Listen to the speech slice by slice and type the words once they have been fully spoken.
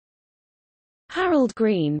Harold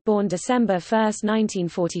Greene, born December 1,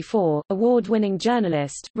 1944, award-winning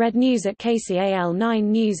journalist, read news at KCAL 9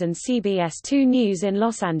 News and CBS 2 News in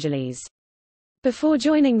Los Angeles. Before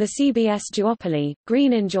joining the CBS duopoly,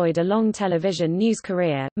 Greene enjoyed a long television news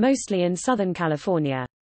career, mostly in Southern California.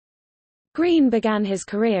 Greene began his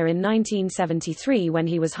career in 1973 when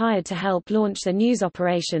he was hired to help launch the news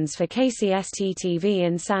operations for KCST-TV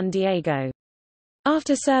in San Diego.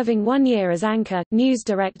 After serving 1 year as anchor, news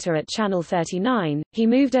director at Channel 39, he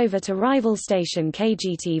moved over to rival station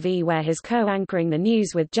KGTV where his co-anchoring the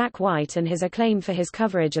news with Jack White and his acclaim for his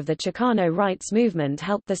coverage of the Chicano rights movement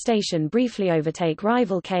helped the station briefly overtake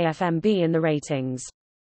rival KFMB in the ratings.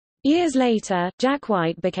 Years later, Jack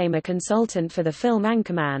White became a consultant for the film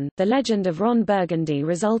Anchorman, The Legend of Ron Burgundy,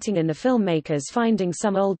 resulting in the filmmakers finding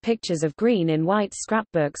some old pictures of Greene in White's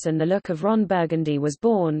scrapbooks and the look of Ron Burgundy was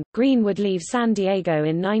born. Greene would leave San Diego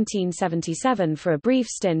in 1977 for a brief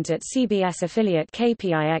stint at CBS affiliate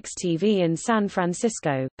KPIX-TV in San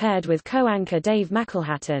Francisco, paired with co-anchor Dave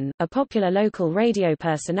McElhatton, a popular local radio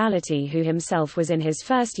personality who himself was in his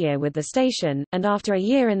first year with the station, and after a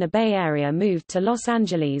year in the Bay Area moved to Los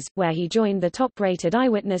Angeles, where he joined the top-rated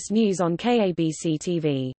Eyewitness News on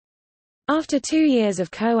KABC-TV. After 2 years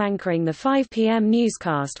of co-anchoring the 5 p.m.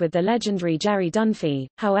 newscast with the legendary Jerry Dunphy,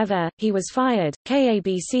 however, he was fired.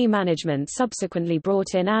 KABC management subsequently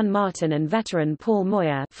brought in Ann Martin and veteran Paul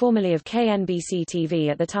Moyer, formerly of KNBC-TV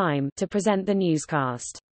at the time, to present the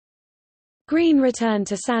newscast. Greene returned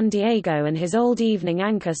to San Diego and his old evening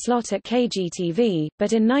anchor slot at KGTV,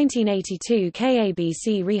 but in 1982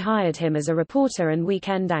 KABC rehired him as a reporter and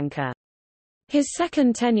weekend anchor. His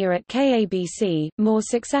second tenure at KABC, more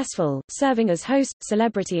successful, serving as host,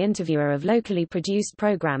 celebrity interviewer of locally produced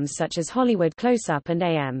programs such as Hollywood Close-Up and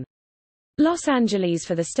AM Los Angeles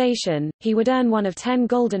for the station. He would earn one of 10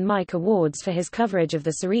 Golden Mike Awards for his coverage of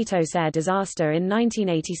the Cerritos air disaster in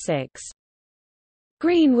 1986.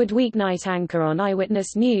 Greene would weeknight anchor on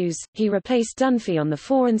Eyewitness News. He replaced Dunphy on the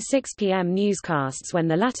 4 and 6 p.m. newscasts when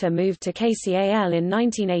the latter moved to KCAL in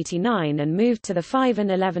 1989 and moved to the 5 and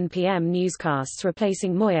 11 p.m. newscasts,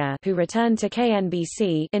 replacing Moyer, who returned to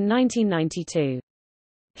KNBC, in 1992.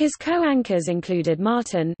 His co-anchors included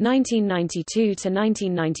Martin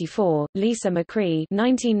 (1992–1994), Lisa McCree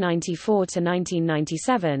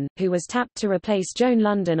 (1994–1997), who was tapped to replace Joan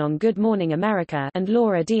London on Good Morning America, and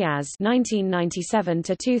Laura Diaz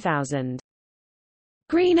 (1997–2000).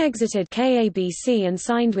 Greene exited KABC and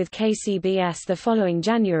signed with KCBS the following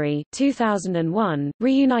January 2001,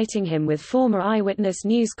 reuniting him with former Eyewitness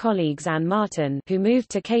News colleagues Ann Martin, who moved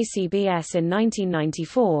to KCBS in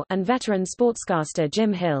 1994, and veteran sportscaster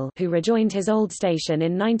Jim Hill, who rejoined his old station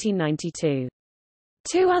in 1992.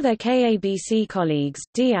 Two other KABC colleagues,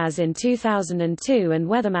 Diaz in 2002 and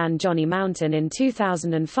weatherman Johnny Mountain in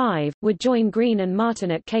 2005, would join Greene and Martin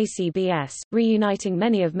at KCBS, reuniting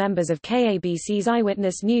many of members of KABC's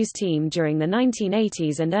Eyewitness News team during the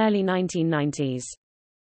 1980s and early 1990s.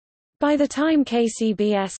 By the time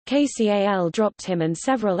KCAL dropped him and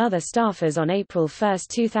several other staffers on April 1,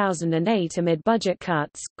 2008 amid budget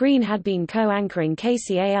cuts, Greene had been co-anchoring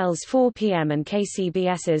KCAL's 4 p.m. and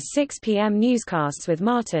KCBS's 6 p.m. newscasts with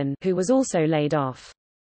Martin, who was also laid off.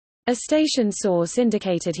 A station source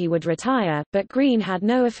indicated he would retire, but Greene had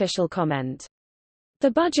no official comment. The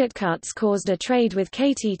budget cuts caused a trade with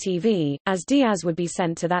KTTV, as Diaz would be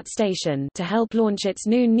sent to that station to help launch its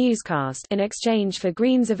noon newscast in exchange for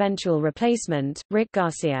Greene's eventual replacement, Rick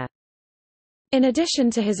Garcia. In addition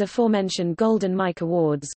to his aforementioned Golden Mike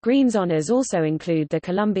Awards, Greene's honors also include the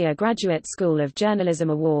Columbia Graduate School of Journalism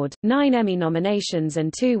Award, 9 Emmy nominations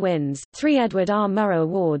and 2 wins, 3 Edward R. Murrow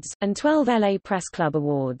Awards, and 12 LA Press Club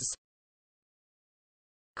Awards.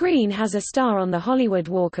 Greene has a star on the Hollywood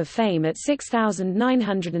Walk of Fame at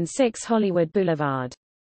 6906 Hollywood Boulevard.